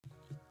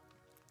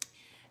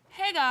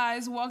Hey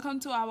guys, welcome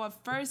to our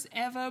first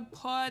ever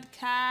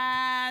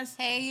podcast.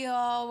 Hey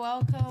y'all,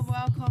 welcome.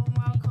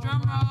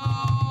 Drum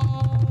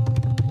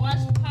roll.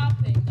 What's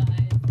popping,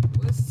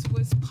 guys?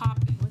 What's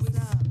popping? What's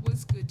up?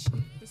 What's good shit?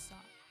 What's up?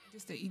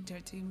 This is the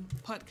E13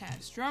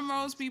 PODCAST. Drum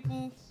rolls,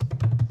 people.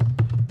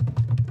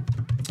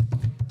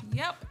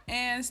 Yep,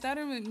 and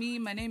starting with me,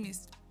 my name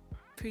is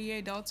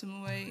Priye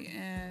Daltumwe,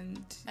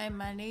 and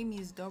my name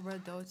is Dobra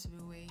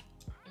Daltumwe.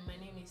 And my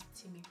name is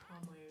Timmy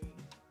Palmer.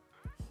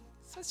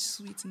 such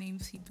sweet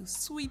names, people.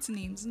 Sweet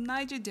names.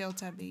 Niger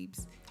Delta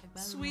babes.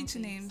 Sweet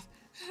names.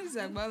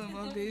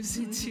 Zagbalama babes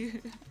too.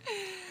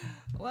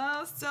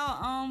 Well,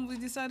 so we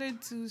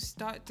decided to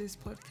start this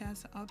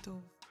podcast out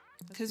of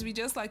because we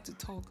just like to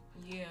talk.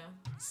 Yeah.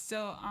 So A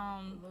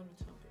lot of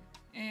topic.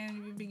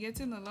 and we've been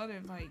getting a lot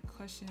of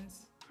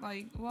questions.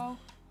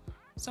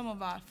 Some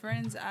of our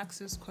friends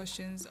ask us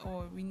questions,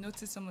 or we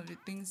notice some of the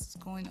things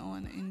going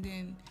on, and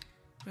then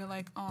we're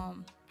like,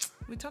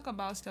 we talk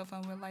about stuff,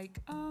 and we're like,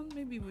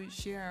 maybe we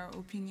share our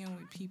opinion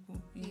with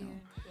people, you know.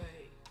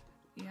 Right.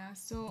 Yeah,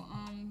 so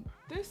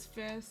this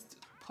first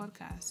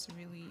podcast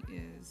really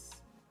is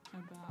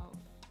about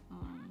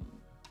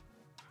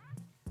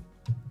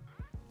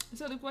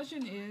so the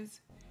question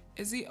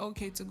is it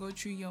okay to go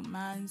through your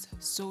man's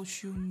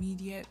social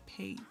media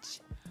page?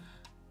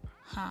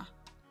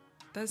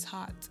 That's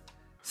hot.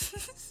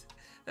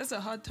 That's a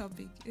hot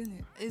topic, isn't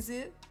it? Is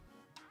it?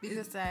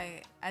 Because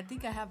I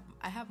think I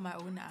have my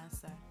own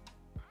answer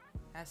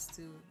as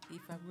to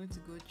if I'm going to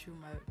go through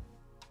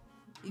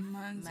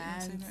Man's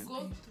Instagram Go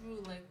page.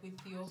 through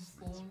with your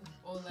phone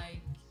or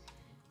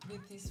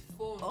with his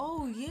phone.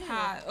 Oh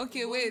yeah.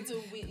 Okay, Go wait.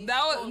 through with his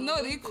That was phone, no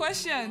go the through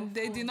question. with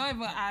They your did phone. not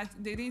even ask.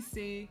 They didn't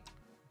say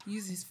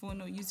use his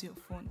phone or use your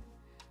phone.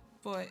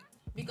 But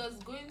Because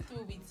going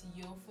through with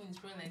your phone is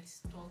probably like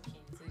stalking.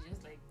 So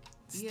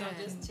just Yeah.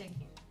 just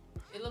checking.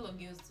 A lot of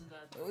girls do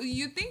that.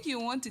 you think you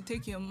want to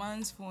take your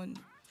man's phone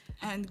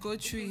and go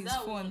through Is his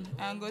that phone one?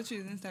 and go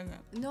through his Instagram?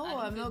 No, I don't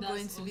I'm think not that's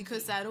going to okay.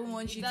 because I don't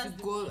want If you to that's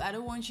the go. one. I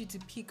don't want you to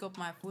pick up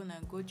my phone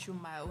and go through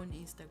my own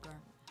Instagram.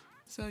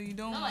 So you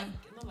don't Not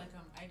want. like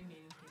I'm hiding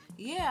anything.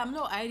 Yeah, I'm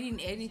not hiding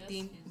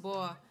anything, Just-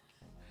 but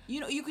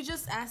you could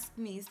just ask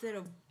me instead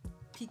of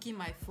picking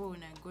my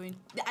phone and going.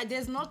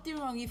 There's nothing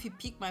wrong if you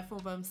pick my phone,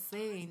 but I'm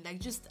saying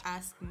just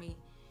ask me.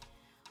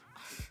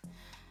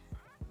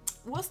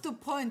 What's the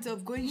point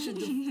of going through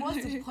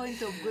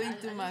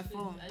through my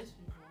phone?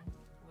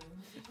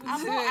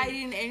 I'm not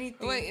hiding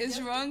anything. Wait, it's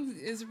wrong.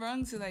 It's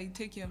wrong to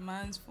take your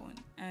man's phone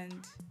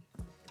and.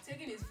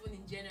 Taking his phone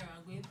in general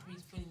and going through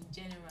his phone in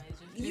general is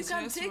just. You It's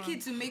can just take wrong.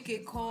 it to make a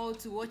call,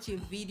 to watch a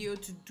video,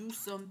 to do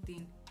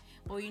something.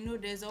 But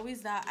there's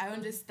always that. I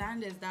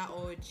understand there's that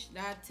urge,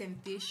 that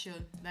temptation.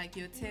 Like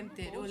you're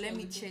tempted. Oh, let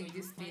me check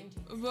this thing.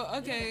 But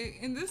okay,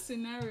 in this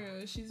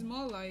scenario, she's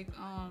more like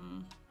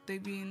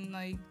they've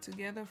been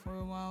together for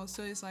a while,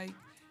 so it's I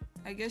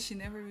guess she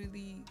never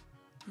really,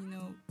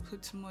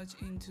 put too much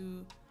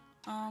into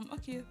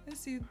okay, let's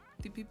see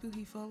the people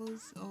he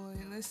follows, or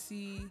let's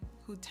see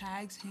who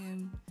tags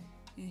him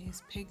in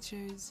his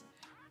pictures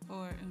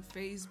or on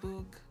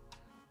Facebook.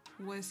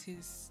 What's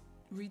his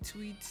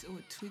retweets or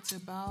tweets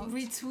about?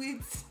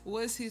 Retweets.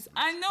 Was his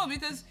I know,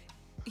 because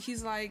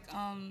he's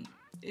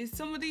it's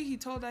somebody he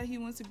told that he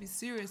wants to be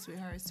serious with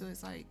her, so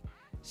it's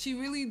she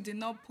really did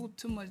not put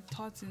too much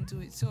thoughts into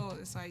it, so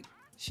it's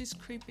she's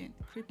creeping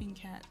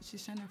cat.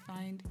 She's trying to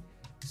find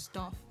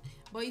stuff.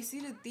 But you see,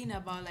 the thing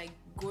about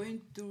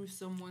going through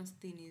someone's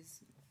thing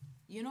is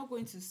you're not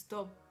going to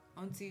stop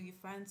until you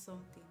find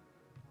something.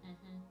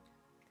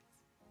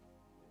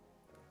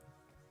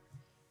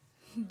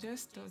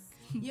 Just talk.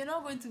 You're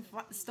not going to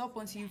stop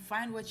until you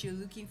find what you're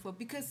looking for,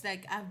 because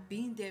I've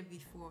been there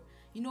before.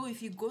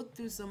 If you go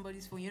through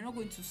somebody's phone, you're not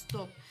going to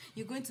stop.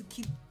 You're going to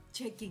keep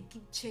checking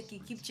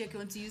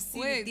until you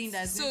see the thing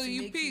that's so going to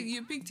you make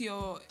you picked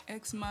your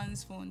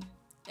ex-man's phone.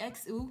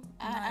 Ex who?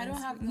 I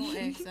don't have no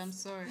ex. I'm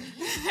sorry.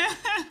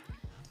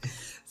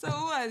 So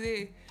who are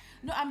they?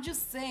 No, I'm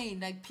just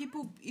saying,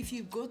 people, if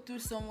you go through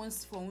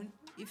someone's phone,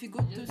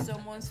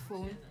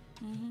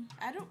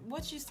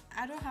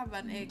 I don't have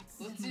an ex.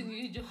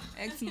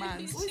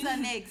 Ex-man's. Who's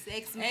an ex?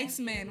 Ex-man?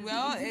 X-men. We're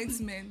all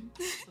X-men.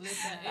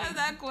 That's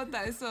that quote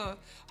I saw.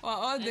 We're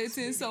all dating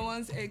X-men.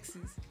 someone's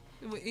exes.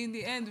 In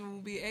the end, we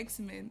will be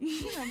X-men.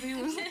 I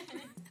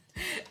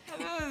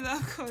know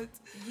that quote.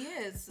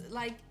 Yes,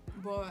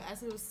 but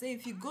as I was saying,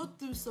 if you go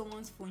through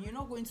someone's phone, you're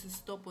not going to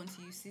stop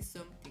until you see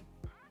something.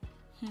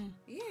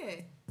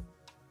 Yeah.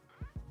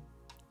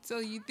 So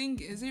you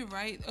think, is it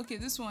right? Okay,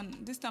 this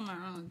time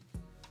around,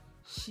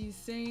 she's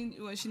saying,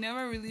 well, she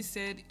never really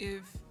said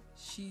if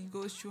she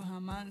goes through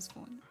her man's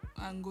phone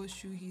and goes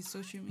through his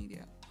social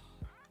media,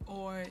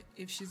 or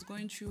if she's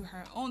going through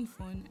her own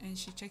phone and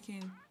she's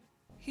checking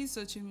his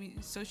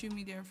social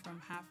media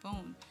from her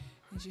phone,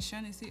 and she's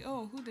trying to see,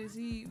 oh,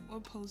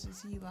 what posts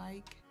does he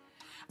like?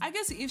 I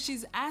guess if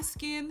she's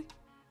asking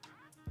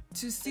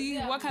to see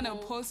what kind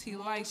of posts he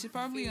likes, she's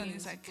probably on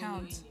his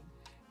account.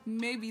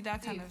 Maybe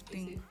that kind of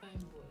thing.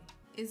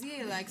 Is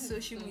he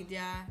social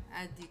media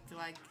addict?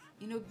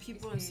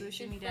 people on It's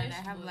social a media that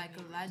fresh have one, like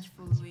a maybe. large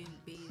following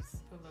base.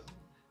 Probably.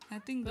 I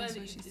think that's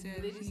Well, what she it's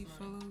said. ladies' He man,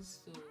 follows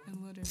so-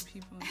 a lot of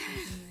people on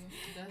social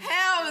media.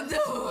 Hell That's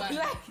no! why.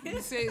 Like,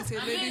 You say it's a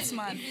I mean, ladies'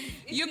 man.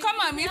 if You it- come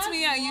if and it meet has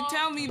me and you more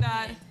tell me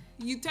that women,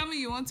 you tell me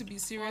you want to be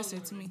serious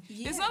with me.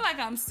 Yeah. It's not like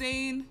I'm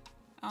saying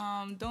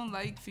don't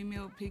like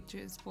female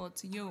pictures,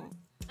 but yo,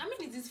 I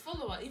mean, it is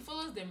follower. It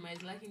follows them,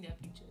 right? Liking their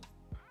pictures.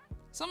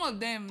 some of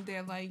them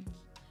they're like,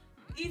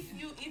 If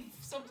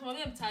some of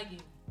them tag you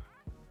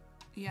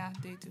yeah,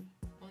 they do.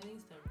 on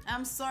Instagram.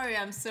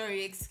 I'm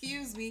sorry.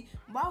 Excuse me.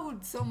 Why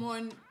would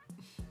someone,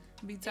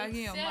 Be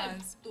tagging your Except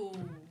mans. though,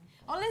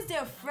 unless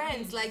they're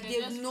friends, like they're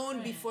they've just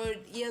known friends. before,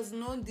 he has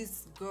known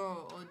this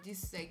girl or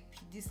these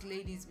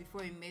ladies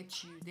before he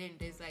met you, then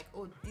there's like,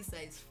 oh, these are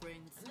his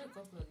friends. I know a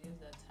couple of girls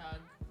that tag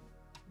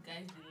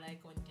guys they like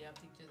on their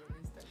pictures on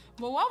Instagram.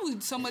 But why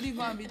would somebody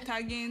go and be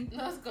tagging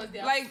Not because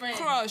they're like friends.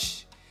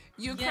 crush?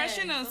 You're Yeah,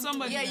 crushing on something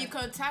somebody. Yeah, like you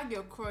can tag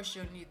your crush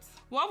on it.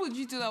 Why would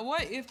you do that?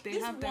 What if they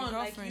This have their one,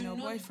 girlfriend like, you or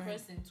know boyfriend? The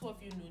person, two of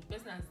you know the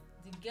person.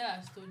 The girl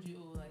has told you,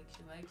 oh, like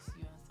she likes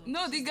you and stuff.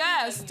 No, She's the still guy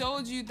has tagging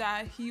told you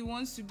that he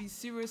wants to be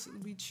serious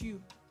with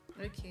you,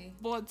 Okay.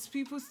 but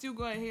people still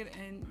go ahead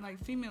and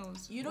like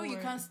females. You know, you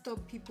or- can't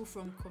stop people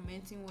from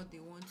commenting what they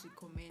want to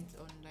comment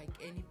on like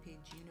any page,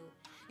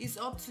 It's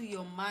up to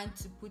your man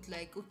to put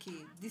like,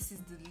 okay, this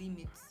is the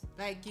limit.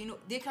 Like,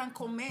 they can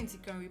comment, you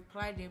can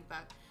reply them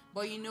back.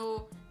 But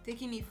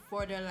taking it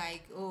further,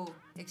 like,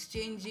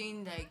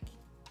 exchanging like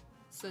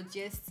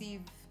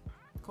suggestive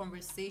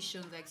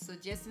conversations, like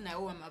suggesting that,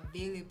 I'm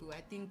available.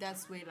 I think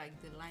that's where like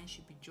the line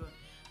should be drawn.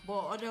 But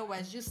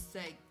otherwise,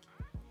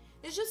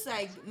 it's just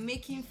like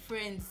making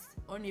friends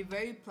on a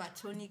very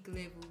platonic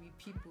level with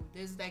people.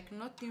 There's like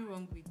nothing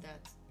wrong with that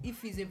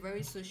if he's a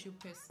very social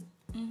person.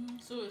 Mm-hmm.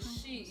 So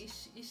is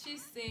she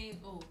saying,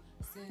 oh,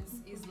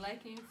 since he's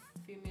liking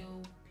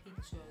females'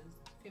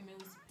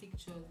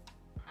 pictures,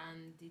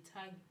 and they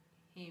tag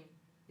him,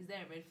 is that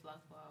a red flag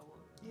for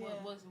her?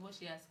 What's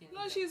she asking?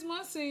 No, she's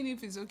more saying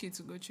if it's okay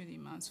to go through the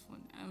man's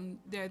phone.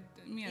 That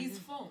me and His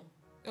phone.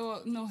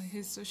 oh no,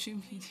 his social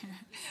media.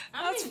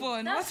 I That's mean,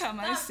 fun. that's- What am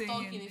I that's saying?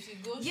 stalking if she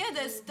goes Yeah,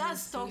 that's through that's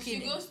his- if she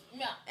stalking. goes,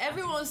 yeah,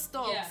 Everyone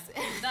stalks.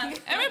 Yeah, that's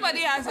Everybody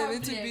has a problem.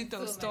 little bit So,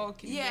 of like,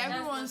 stalking. Yeah, That's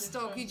everyone not the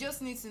stalk. You problem.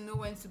 just need to know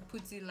when to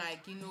put it,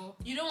 like,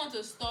 You don't want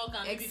to stalk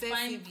and maybe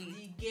find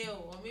Excessively. the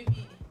girl or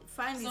maybe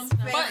find his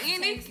Sometimes.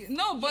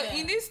 friends. But Yeah.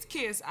 in this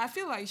case, I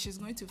feel like she's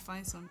going to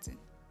find something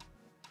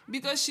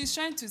because she's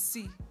trying to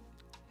see.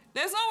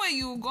 There's no way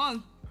you go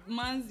on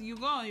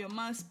your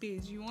man's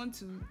page. You want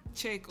to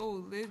check.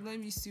 Oh, let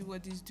me see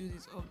what this dude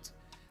is up to.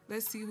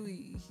 Let's see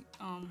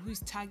who's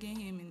tagging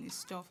him in his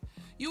stuff.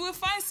 You will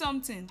find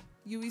something.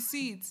 You will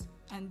see it,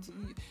 and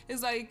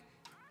it's like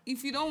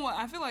if you don't want.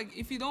 I feel like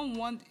if you don't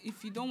want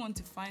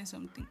to find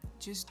something,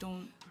 just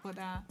don't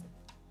bother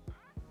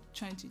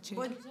trying to check.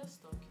 But it's just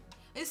stalking.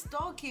 it's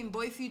stalking, but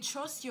if you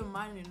trust your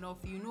man enough,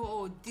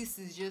 this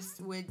is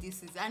just where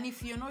this is. And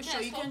if you're not Yeah,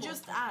 sure, you stalk can for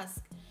just fun.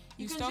 ask.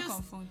 you can stalk just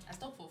on phone I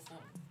stalk for fun.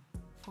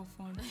 for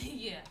fun.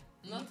 Yeah.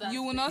 Not that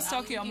You will not I'm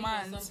stalk your looking for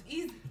man. It's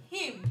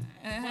him.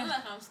 Uh-huh. Not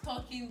like I'm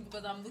stalking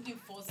because I'm looking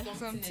for something.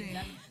 Something.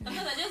 Exactly.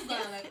 Sometimes I just go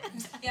and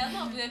like, he has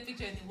not uploaded a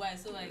picture in a while,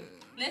 so like,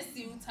 let's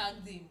see who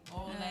tagged him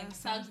or Yeah, like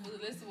tag something.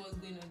 photo. Let's see what's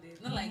going on there.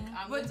 Not like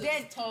I'm But going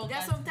then to stalk.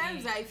 there's that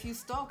sometimes day. that if you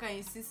stalk and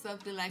you see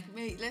something like,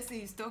 maybe let's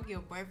say you stalk your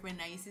boyfriend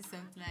and you see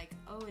something like,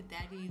 oh,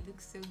 daddy, you look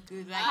so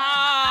good. Like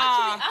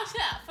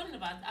Actually, funny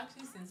about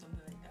actually seen something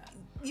like that.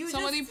 you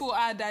Somebody just, put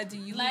our daddy.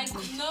 You Like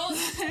look good. no,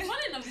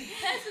 funny enough, the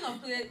person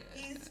uploaded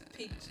his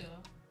picture,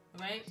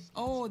 right,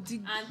 Oh, the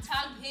and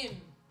tagged him.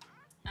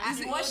 and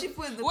she what was- she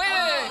put the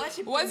wait, what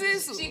she put was the-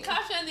 this? She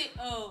captioned it,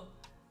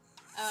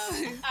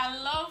 I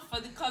love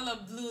for the color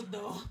blue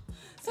though.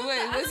 So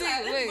Wait, I was don't know,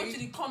 it- let's wait. go to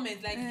the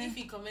comments, like Uh-huh. if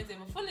he commented.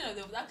 But funny enough,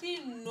 there was actually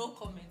no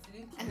comments. He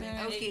didn't comment.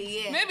 Yeah.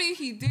 Okay, yeah. Maybe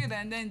he did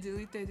and then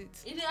deleted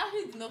it. He didn't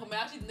actually did not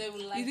comment. Actually didn't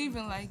even like He it. didn't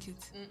even like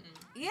it.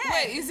 Yeah.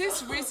 Wait, is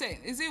this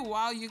recent? Is it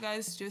while you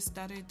guys just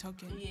started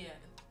talking? Yeah.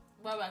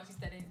 Well, we actually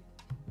started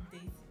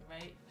dating,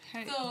 right?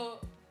 Hey, So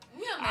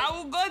me, I'm I like,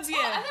 will go I there.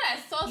 thought I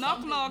saw Knock,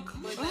 something. knock.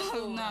 But like,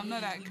 oh, No, I'm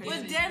not that he crazy. But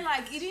didn't. then,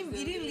 like, he didn't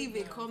She's a leave a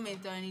little girl.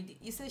 comment on it.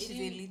 You said she's a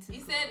little He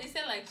girl.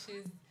 said like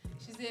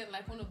she's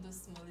like one of those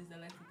smallies that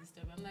like to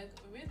disturb. I'm like,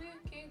 really?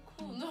 Okay,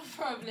 cool, no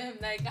problem.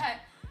 Like I'm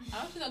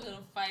actually not gonna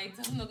fight.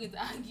 I'm not going to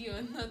argue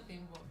or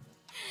nothing. But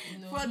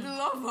For the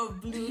love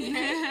of blue.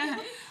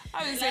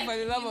 I will say Like, for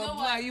the love you know of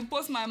what? God, you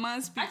post my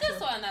man's I picture. just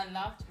saw and I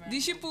laughed. Right?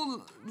 Did she put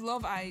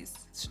love eyes,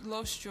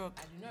 love stroke?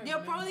 I do not They're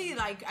remember. probably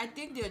like, I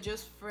think they're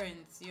just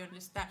friends. You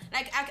understand?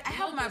 Like, I They're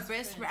have not my just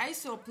best friend. I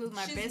used to upload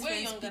my She's best way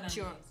friend's younger than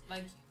picture. he is.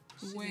 Like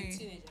she's Way. a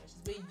teenager.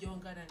 She's way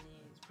younger than he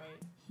is,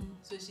 right?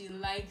 So she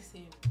likes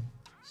him.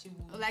 She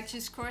will. Like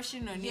she's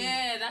crushing on him.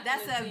 Yeah,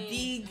 That's kind a of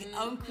big thing.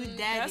 uncle Mhm.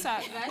 daddy. That's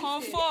a Like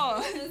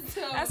comfort. it.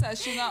 So, That's a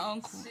sugar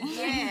uncle. she likes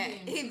Yeah,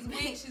 him.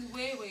 She's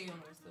way younger.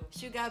 So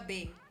Sugar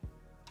babe.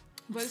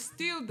 But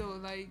still, though,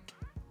 like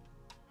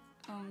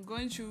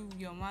going through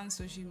your man's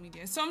social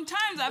media.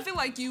 Sometimes I feel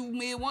like you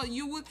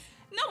would.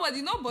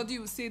 Nobody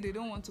will say they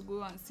don't want to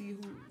go and see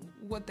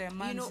what their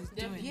man is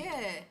doing. Yeah.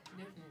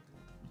 Definitely.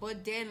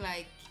 But then,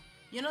 like,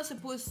 you're not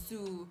supposed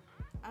to.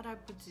 How do I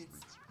put it?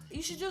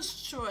 You should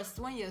just trust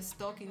when you're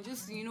stalking.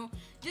 Just just No,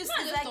 it's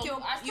just like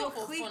talk- I you're talk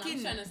for fun. I'm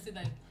clicking. trying to say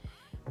like,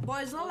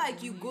 But it's not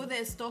like you go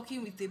there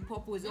stalking with a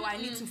purpose. Oh, I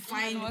need to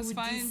find You must who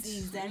find this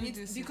is. I who need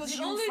this is. because the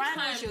you only find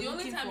time what you're the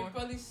only looking time for. you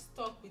probably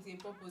stuck with a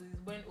purpose is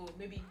when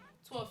maybe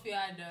two of you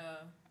had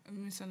A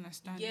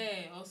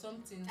misunderstanding. or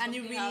something. And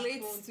it something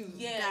relates happened. to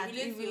Yeah, that.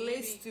 It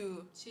relates maybe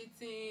to.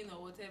 cheating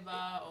or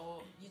whatever,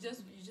 or you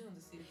just want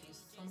to say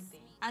this something.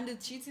 And the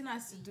cheating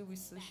has to do with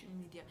social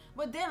media.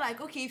 But then,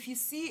 like, okay, if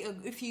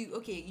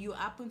you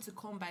happen to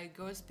come by a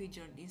girl's page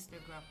on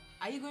Instagram,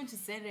 are you going to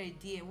send her a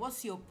DM?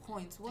 What's your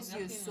point? What's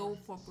your Exactly sole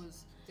not.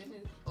 purpose?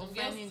 Definitely. Or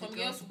finding the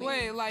girls' will-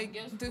 Wait, some like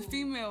girls the will-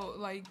 female,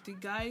 like the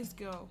guy's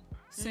girl,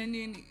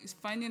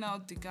 finding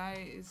out the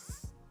guy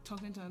is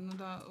talking to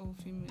another old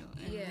female,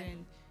 and Yeah.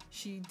 then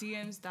she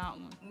DMs that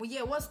one. Well,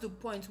 yeah, what's the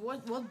point?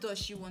 What does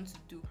she want to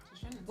do? She's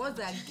trying to What's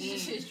tell- that game?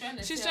 She's tell-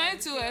 trying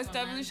tell to her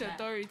establish man that-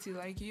 authority,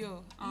 like yo,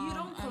 You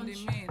don't I'm the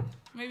control- man.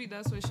 Maybe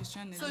that's what she's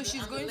trying to So do.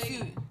 she's I'm the going to.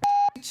 lady.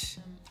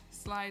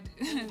 Slide.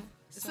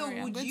 So Sorry,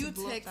 I'm would going you to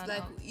block text that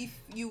like out. if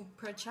you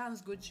perchance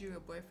go to your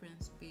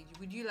boyfriend's page?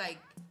 Would you like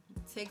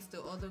text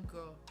the other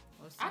girl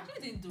or I something?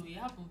 actually didn't do it. It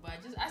happened, but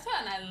I saw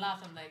it and I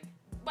laughed. I'm like,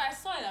 but I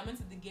saw it. I went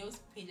to the girl's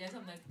page.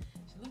 I'm like,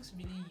 she looks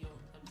really young.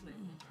 I'm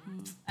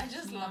just like, I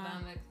just laughed. And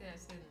I'm like, yeah, I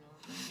said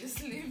no.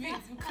 Just leave it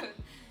because.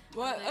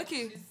 Well, I'm like,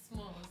 okay, she's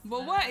small, but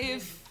so what I get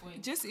if? the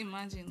point. Just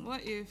imagine.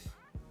 What if?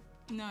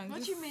 No. What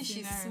this do you mean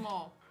she's scenario-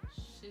 small?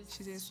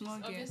 She's a small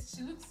girl.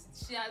 She looks.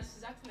 She's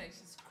acting like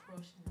she's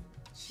crushing.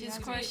 She's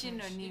has crushing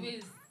a- on him. It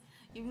is.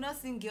 You've not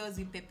seen girls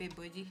with pepe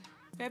body.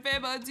 Pepe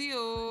body,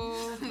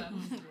 oh.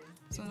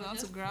 So It I was want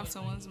to just grab fun,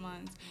 someone's like,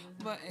 mind.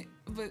 it was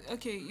But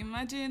okay,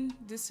 imagine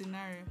this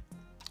scenario.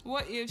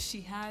 What if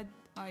she had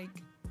like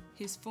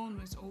his phone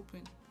was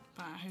open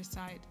by her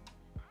side,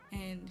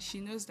 and she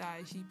knows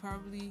that he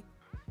probably.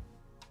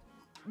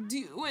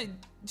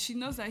 She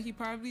knows that he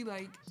probably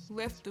like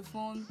left the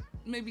phone.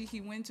 Maybe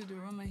he went to the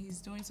room and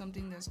he's doing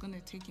something that's gonna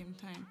take him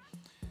time.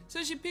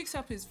 So she picks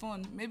up his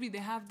phone. Maybe they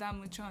have that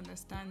mature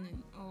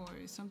understanding or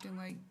something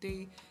like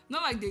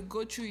not like they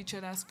go through each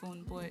other's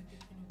phone, but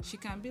she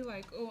can be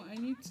like, oh, I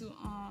need to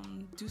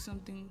do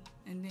something,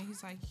 and then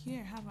he's like,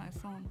 here, have my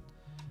phone.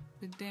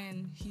 But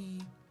then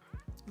he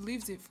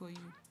leaves it for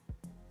you.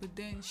 But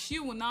then she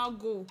will now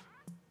go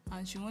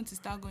and she wants to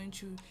start going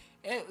through.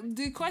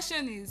 The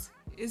question is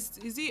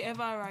it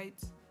ever right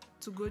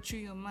to go through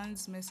your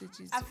man's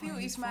messages? I feel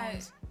on his if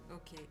phones?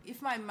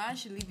 if my man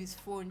should leave his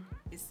phone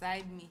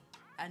beside me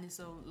and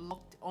it's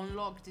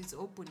unlocked, it's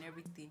open,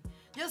 everything.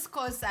 Just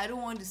cause I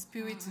don't want the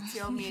spirit to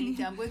tell me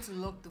anything, I'm going to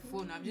lock the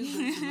phone. I'm just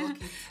going to lock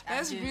it. and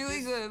That's then really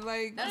just- good.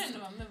 Like I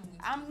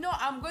don't know.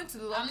 I'm going to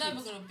lock I'm it.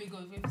 never gonna pick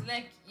up. If it's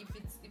like if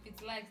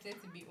it's like let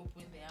it be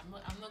open there. I'm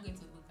not going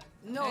to look at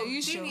it. No, Are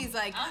you thing sure? is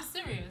like I'm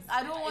serious.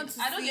 I don't want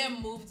to I don't see- get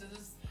moved to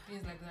those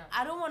things like that.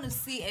 I don't want to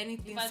see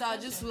anything, If I so I'll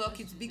touch just it, lock touch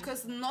it it,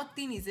 because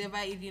nothing is ever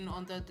hidden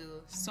under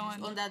the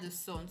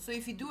Sun. So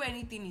if you do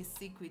anything in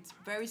secret,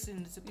 very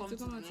soon it will come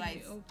to come the out to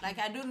light. the open. Like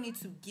I don't need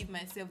to give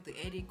myself the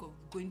headache of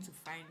going to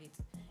find it.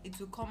 It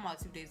will come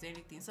out if there's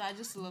anything. So I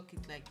just lock it.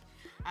 Like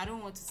I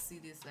don't want to see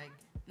this. Like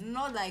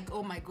not like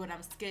oh my god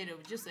I'm scared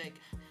of. Just like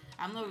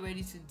I'm not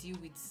ready to deal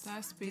with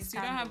that space. this You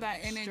don't kind have of that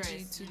energy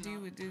stress, to you deal know?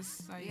 with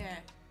this. Like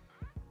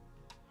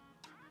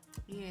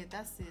Yeah,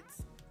 that's it.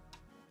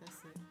 That's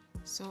it.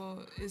 So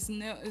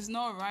it's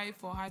not right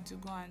for her to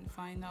go and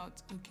find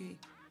out. Okay,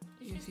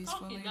 if she's he's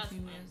talking, following that's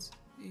females,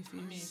 if I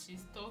mean, he's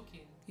she's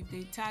talking. if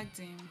they tagged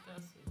him,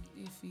 That's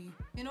it. if he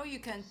You know, you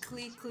can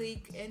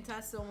click,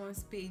 enter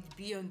someone's page,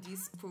 be on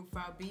this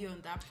profile, be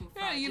on that profile.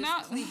 Yeah, you just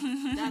know-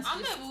 click. That's I'm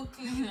just- not even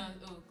clicking and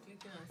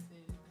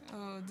saying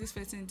oh this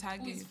person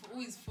tagged him. who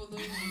is following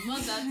me.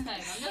 Not that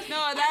type. I'm just, No,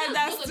 I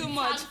that's just go to too the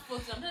much. tag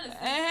photo. I'm trying to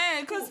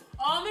see. Because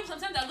Or maybe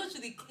sometimes I go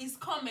to his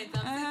comment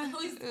and say who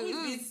is being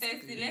Who's-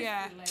 sexy. Let's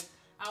yeah. see, like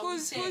I will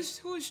check.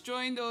 who's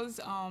drawing those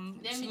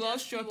Let me love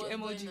just see struck what's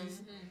going on. emojis?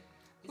 It's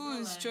Who's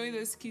not like- showing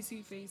those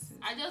kissy faces?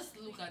 I just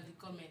look at the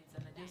comments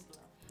and I just laugh.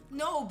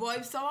 No, but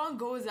if someone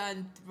goes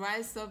and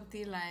writes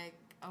something like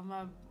on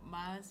my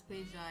man's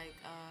page, like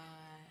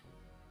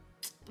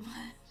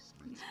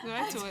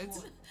Right to it.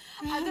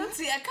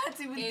 I can't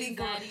even Hey, think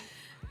of Zaddy.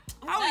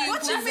 How will you what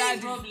put you that?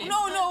 mean? problem.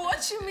 No,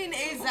 what you mean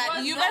is that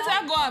What's You that?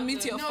 better go and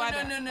meet your no,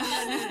 father. no.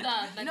 What's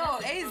that? Like, No,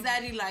 that's a is problem.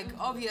 that like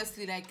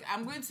obviously like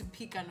I'm going to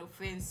pick an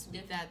offense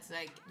with that.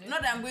 Like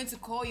not that I'm going to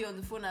call you on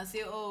the phone and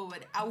say, oh,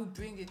 but I will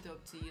bring it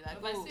up to you. Like,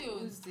 If I oh, see you-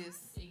 who's this?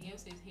 A girl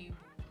says, hey,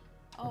 boo.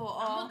 Oh,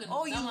 I'm not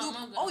gonna- you I'm look, not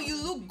gonna- oh,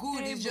 you look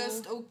good. Hey, It's boo.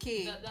 just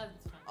okay. That's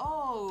fine.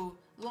 Oh,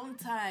 long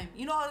time.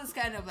 You know all this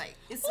kind of like.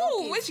 It's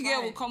Oh, okay, which it's girl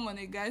fine. will come on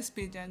a guy's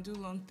page and do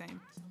long time?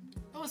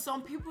 Oh, Oh,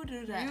 some people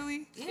do that.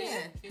 Really?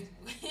 Yeah.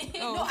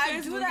 Facebook. Oh, No, I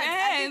do Facebook. that. I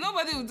Hey, think-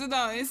 nobody will do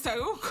that on Instagram.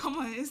 Oh, come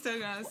on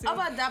Instagram. And say, How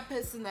about that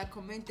person that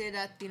commented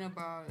that thing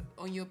about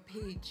on your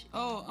page?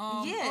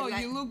 yeah, Yeah,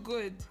 like- you look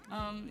good.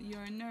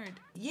 You're a nerd.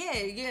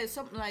 Yeah,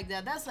 something like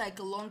that. That's like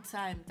a long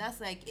time.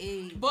 That's like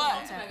a But- long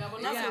time. Something like that,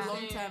 but That's yeah. a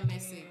long time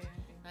message. Yeah.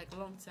 Like a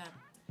long time.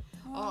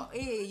 Or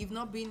hey, you've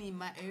not been in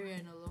my area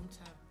in a long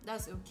time.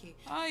 That's okay.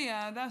 Oh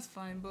yeah, that's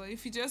fine. But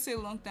if you just say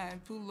long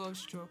time, put love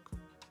stroke.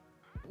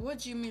 What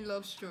do you mean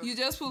love stroke? You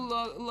just put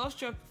love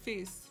stroke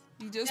face.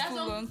 You just There are put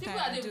some long people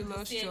time are and do able to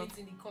love say stroke. it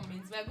in the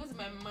comments. If I go to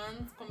my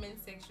man's comment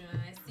section and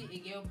I see a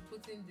girl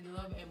putting the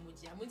love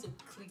emoji, I'm going to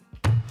click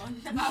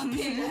on that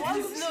page.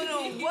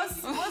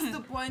 What's the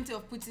point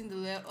of putting the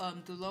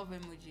love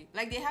emoji?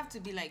 Like they have to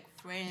be like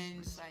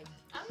friends, like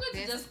I'm going to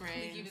best just click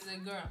friends. if it's a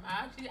girl.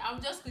 I'll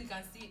just click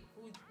and see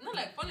who. Not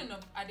like funny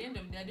enough. At the end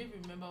of the day, I don't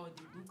even remember what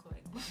they look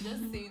like. But I'm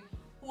just saying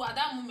who at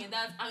that moment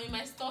that I'm in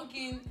my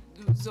stalking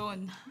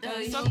Zone.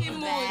 Oh, Stalking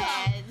mode.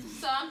 bad.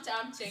 So I'm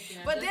checking.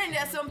 I'm But just then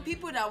there's checking. some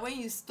people that when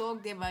you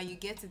stalk them and you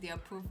get to their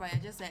profile,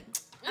 you're just like,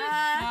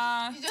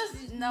 Nah. You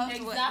just No,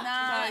 exactly.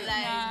 nah, like,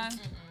 like, mm-mm.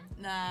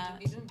 nah.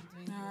 You don't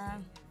be doing Nah.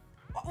 things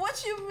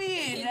What you like mean?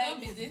 this. You Like, don't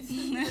be doing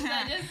things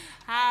like this.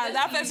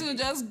 That person will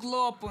just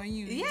glow up on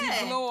you.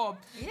 Yeah. You glow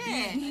up.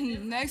 yeah.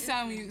 Next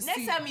time you Next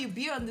see. time you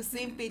be on the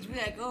same page, be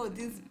like, oh,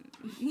 this.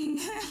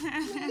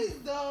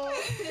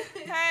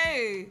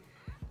 Hey.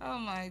 Oh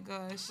my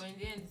gosh. But in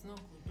the end, it's not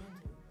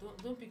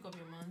good. Don't pick up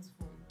your man's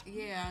phone.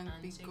 Yeah, and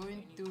And be check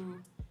going for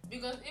through.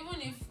 Because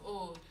even if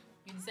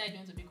you decide you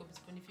want to pick up his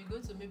phone, if you go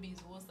to maybe his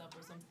WhatsApp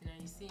or something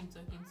and you see him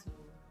talking to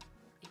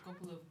a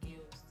couple of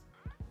girls,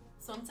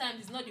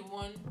 sometimes it's not the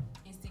one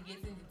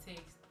instigating the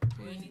text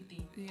or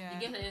anything. Yeah.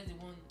 The girls are just the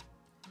one,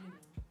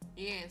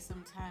 Yeah,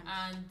 sometimes.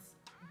 And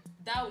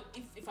that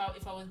if I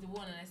was the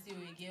one and I see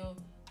a girl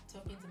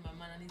talking to my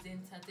man and he's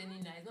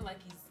entertaining her, it's not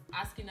like he's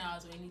asking her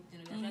out or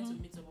anything. They're trying to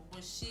meet up,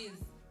 but she's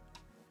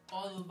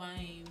all over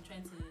him,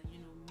 trying to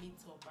meet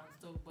up and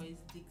stuff. But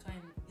it's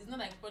declining. It's not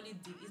like probably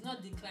it's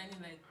not declining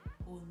like,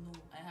 oh no,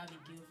 I have a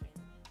girlfriend.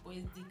 But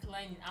it's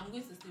declining. I'm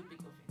going to still pick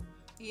up him.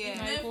 Yeah.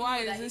 Even Like, if why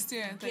you know is that it it's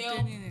still the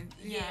entertaining it?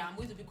 Yeah, I'm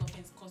going to pick up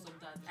him because of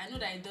that. I know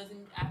that it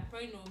doesn't. I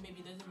probably know maybe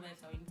it doesn't like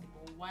or anything.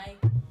 But why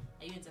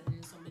are you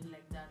entertaining somebody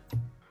like that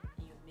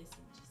in your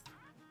messages?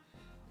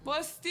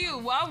 But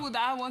still, why would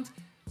I want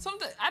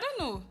something? I don't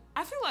know.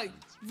 I feel like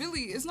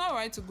really it's not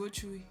right to go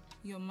through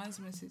your man's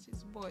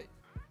messages, but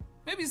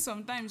maybe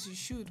sometimes you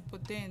should,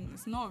 but then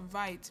it's not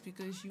right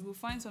because you will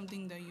find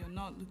something that you're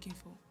not looking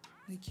for.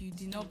 Like you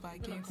did not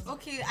bargain for.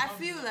 Okay, I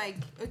feel like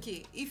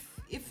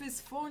if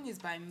his phone is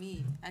by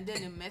me and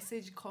then a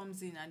message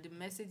comes in and the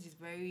message is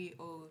very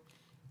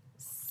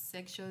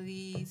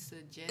sexually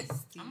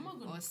suggestive I'm not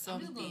gonna. or I'm just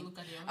gonna something. look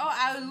at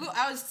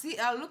it.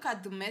 I'll look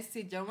at the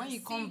message and when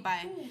you come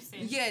by,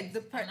 yeah, and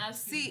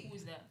ask you, who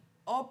is that?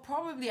 or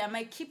probably I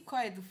might keep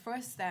quiet the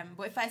first time,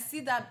 but if I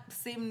see that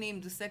same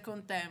name the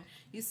second time,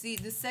 you see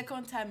the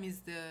second time is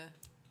the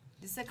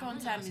second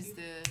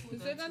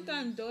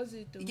time does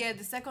it though. yeah,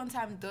 the second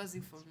time does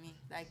it for me.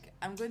 Like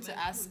I'm going to Like,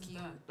 ask who is you,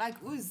 that? like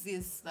who is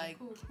this? Like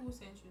Who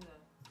sent you that?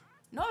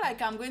 not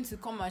like I'm going to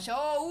come and shout,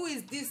 oh, who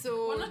is this? We're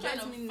Oh, not trying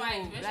let to me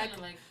fight. know. We're Like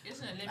trying to you're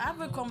trying to let have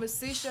me a know.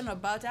 conversation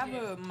about, have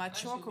Yeah, a that mature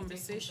should be taken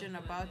conversation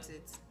something about like that.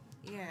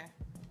 it. Yeah,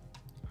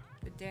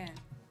 but then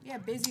yeah,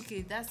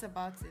 basically that's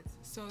about it.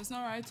 So it's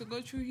not right to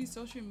go through his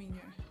social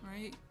media,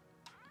 right?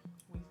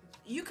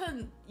 You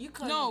can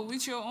No,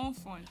 with your own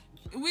phone.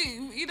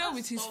 Either That's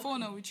with his stalking.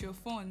 phone or with your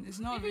phone. It's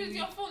not If it's really.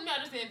 your phone, I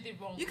don't say anything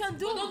wrong. You can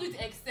do- But don't do it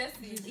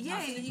excessive.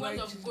 Yeah, to the you- point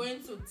like- of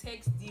going to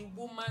text the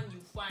woman you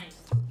find.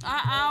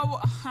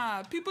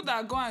 People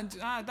that go and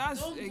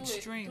that's Don't do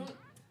extreme. it.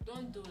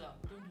 Don't do that.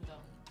 Don't do that.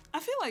 I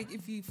feel like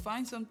if you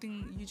find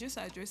something, you just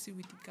address it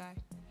with the guy.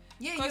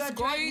 yeah, 'Cause you're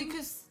going-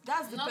 because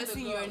that's the Not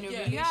person girl. you're in a Yeah,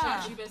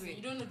 relationship the person. You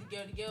with. don't know the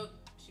girl. The girl,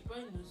 she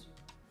probably knows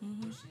you.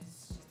 But she's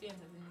still entertaining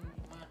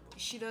the man.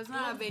 She does not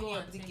Don't have any go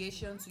and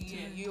obligation to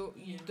you.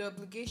 Yeah. The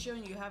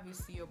obligation you have is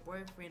to your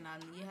boyfriend,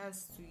 and he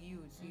has to you,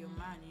 to your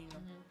man. You know.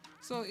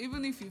 So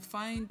even if you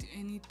find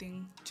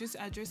anything, just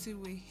address it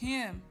with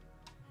him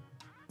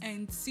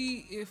and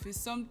see if it's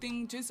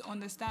something. Just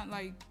understand,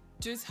 like,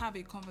 just have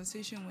a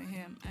conversation with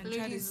him and try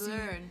to Ladies see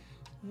learn.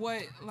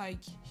 what like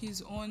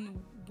he's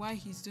on, why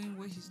he's doing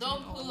what he's Don't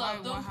doing, or pull why, up.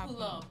 what Don't happened.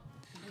 pull up.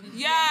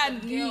 Yeah,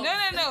 Girls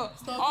no.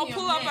 stalking Or your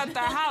pull up man. at the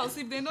house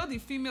if they know the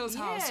female's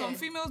house. Yeah. Some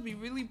females be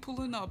really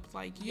pulling up,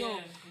 like, yo,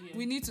 Yeah.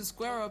 we need to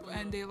square up,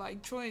 and they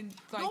like throwing,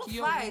 like, Don't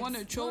yo, fight. we want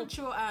to Don't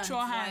throw throw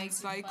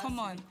hands, like, come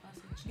on.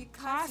 Be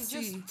Classy.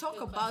 classy. Just talk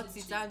Feel about classy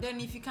it, too. and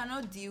then if you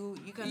cannot deal,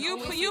 you can. You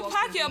always you walk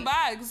pack your away.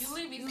 bags, You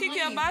leave it. pick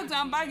your leave bags it.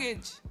 and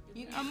baggage,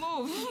 You and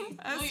move.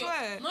 I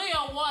swear. Know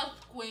your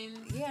worth,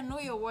 queen. Yeah, know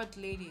your worth,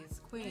 ladies,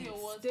 Know queens.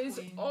 your worth, There's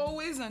queen.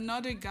 always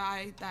another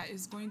guy that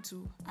is going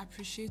to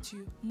appreciate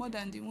you more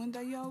than the one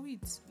that you are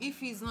with. If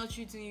he's not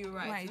treating you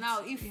right. Right,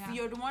 Now, if yeah.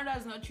 you're the one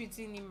that's not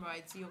treating him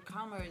right, your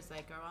karma is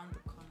like around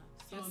the corner.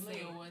 So Just know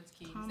say, your worth,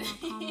 king.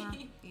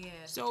 Karma. yeah,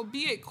 So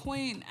be a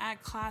queen,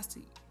 act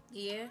classy.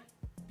 yeah.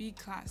 be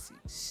classy,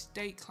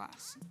 stay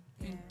classy,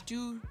 and Yeah.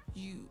 do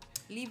you.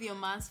 Leave your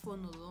man's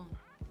phone alone.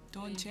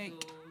 Don't Please, check.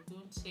 oh,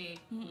 don't check.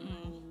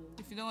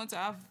 If you don't want to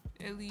have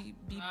early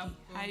BP, Have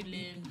high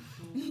problems,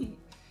 BP,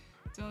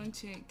 don't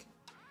check.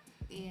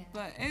 Yeah.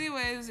 But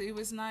anyways, it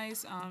was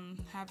nice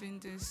having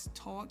this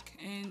talk.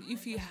 And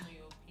if you, Let us know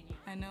your opinion.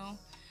 I know,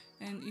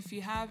 and if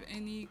you have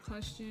any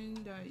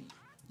question that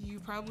you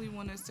probably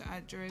want us to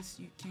address,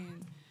 you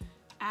can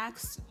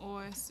ask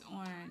us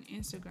on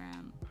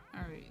Instagram.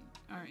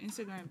 Our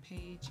Instagram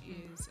page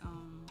is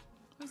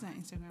what's that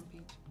Instagram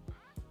page?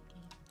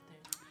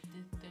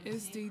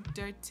 It's the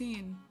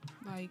 13,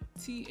 like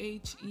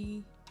THE.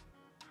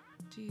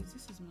 Jeez,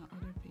 this is my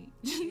other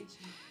page.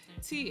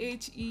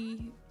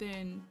 THE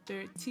then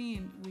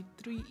 13 with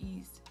 3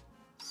 E's.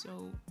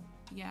 So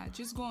yeah,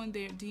 just go on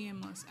there,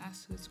 DM us,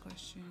 ask us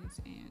questions,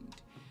 and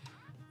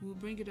we'll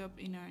bring it up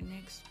in our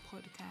next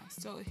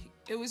podcast. So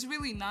it was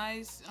really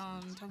nice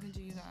talking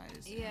to you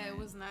guys. Yeah, it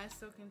was nice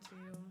talking to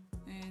you.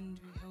 And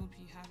we hope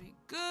you have a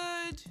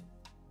good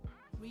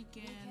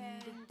weekend.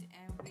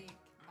 And we